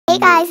Hey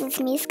guys, it's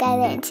me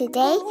Skylar, and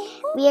today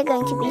we are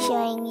going to be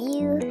showing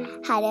you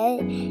how to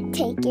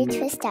take your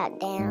twist out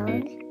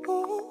down,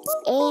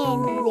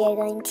 and we are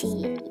going to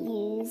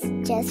use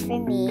Just For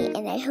Me,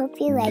 and I hope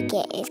you like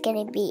it. It's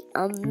going to be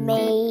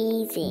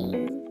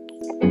amazing.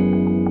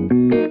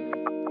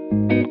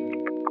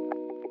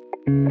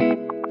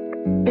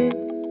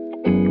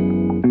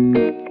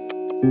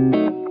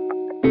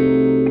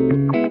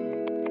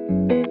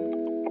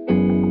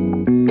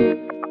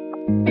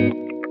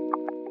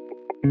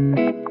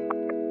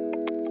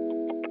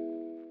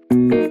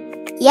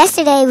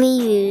 Yesterday we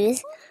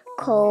used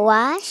cold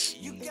wash,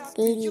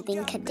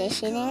 leave-in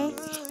conditioner,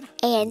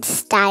 and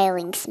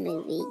styling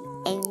smoothie,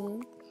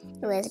 and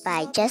it was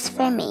by Just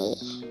For Me.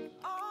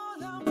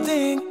 All I'm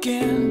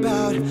thinking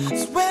about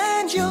is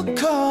when you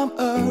come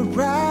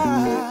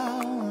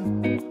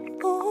around.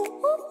 Ooh,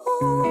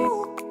 ooh,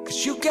 ooh.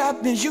 'Cause you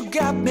got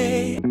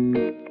me.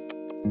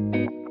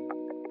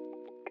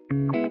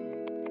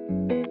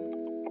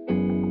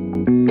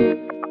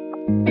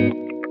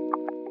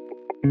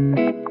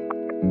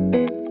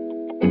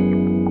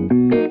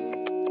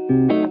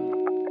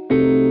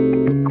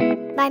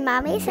 My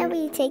mommy said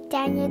when you take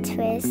down your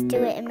twist,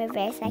 do it in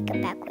reverse like a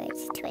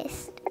backwards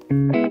twist.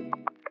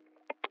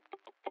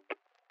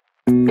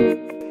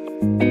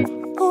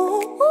 Ooh,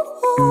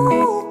 ooh,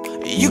 ooh.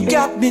 You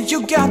got me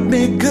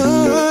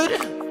good.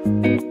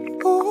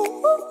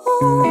 Ooh,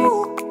 ooh,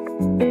 ooh.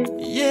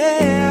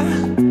 Yeah.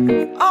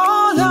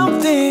 All I'm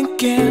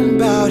thinking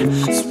about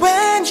is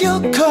when you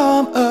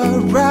come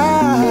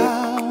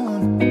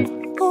around.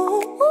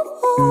 Ooh,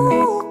 ooh,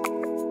 ooh.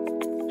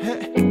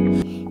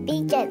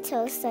 Be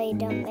gentle so you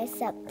don't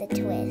mess up the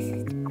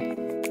twist.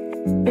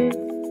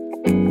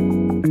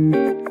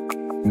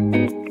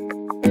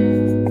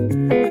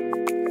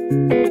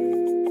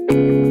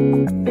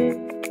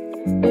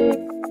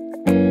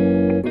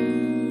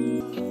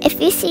 If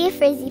you see a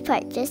frizzy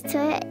part, just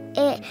turn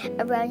it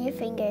around your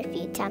finger a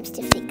few times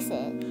to fix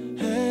it.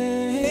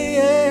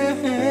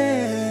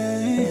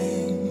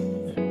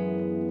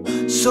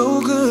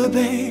 So good,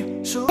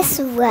 babe. Guess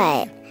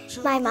what?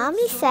 My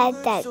mommy said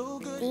that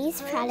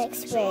these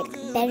products work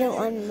better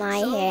on my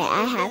hair.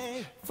 I have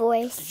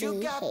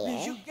 4C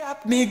hair. You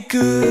got me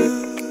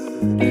good.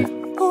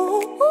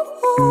 Ooh,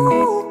 ooh,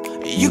 ooh.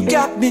 You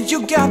got me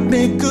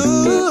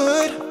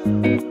good.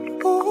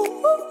 Ooh,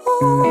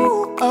 ooh,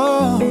 ooh.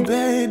 Oh,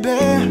 baby.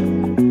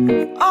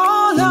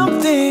 All I'm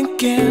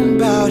thinking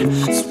about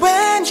is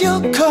when you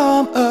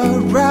come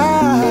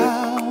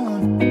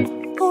around.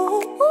 Ooh,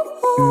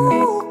 ooh,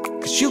 ooh.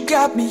 'Cause you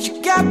got me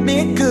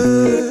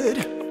good.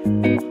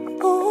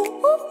 Ooh,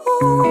 ooh,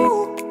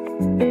 ooh.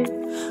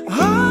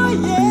 Oh,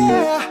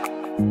 yeah.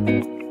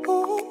 Ooh,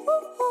 ooh,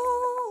 ooh.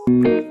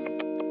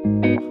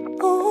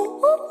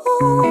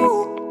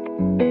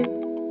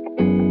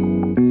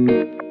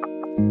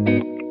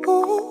 Ooh,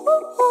 ooh,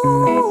 ooh.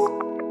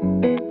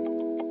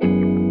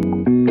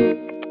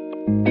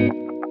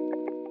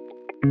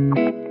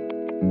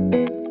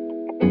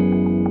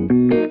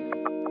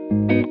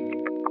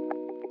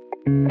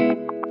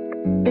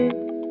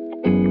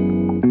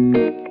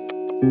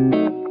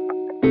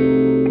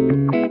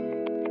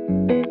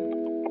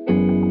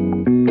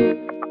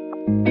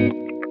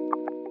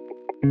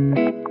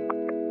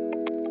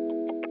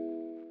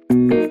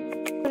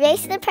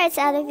 Erase the parts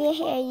out of your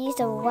hair. Use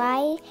a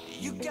wide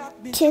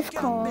tooth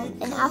comb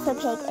and afro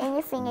pick on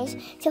your fingers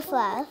to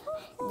fluff.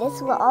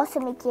 This will also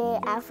make your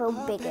afro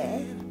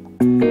bigger.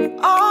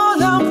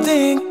 All I'm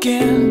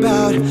thinking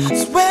about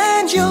is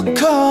when you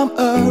come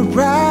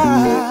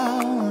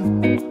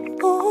around.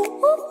 Ooh,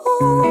 ooh,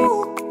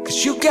 ooh.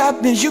 'Cause you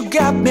got me.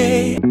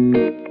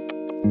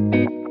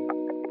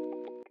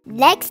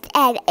 Next,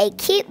 add a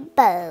cute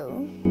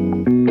bow.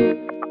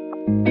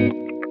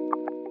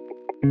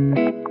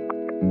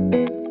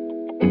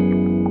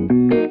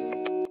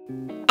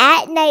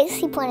 At night,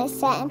 sleep on a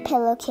satin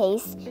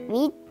pillowcase.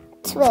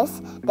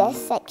 Retwist the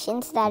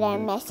sections that are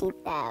messy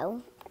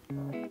though.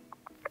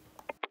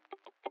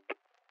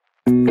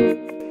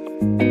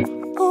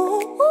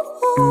 Ooh,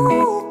 ooh,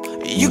 ooh.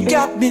 You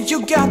got me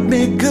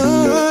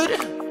good.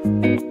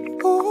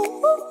 Ooh,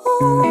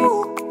 ooh,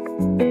 ooh.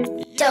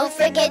 Don't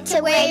forget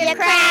to wear your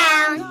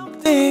crown. I'm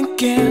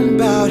thinking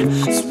about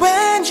is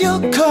when you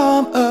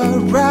come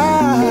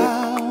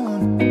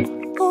around.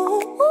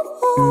 Ooh,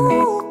 ooh,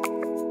 ooh.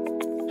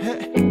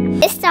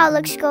 This style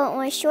looks good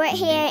on short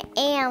hair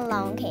and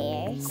long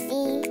hair.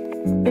 See?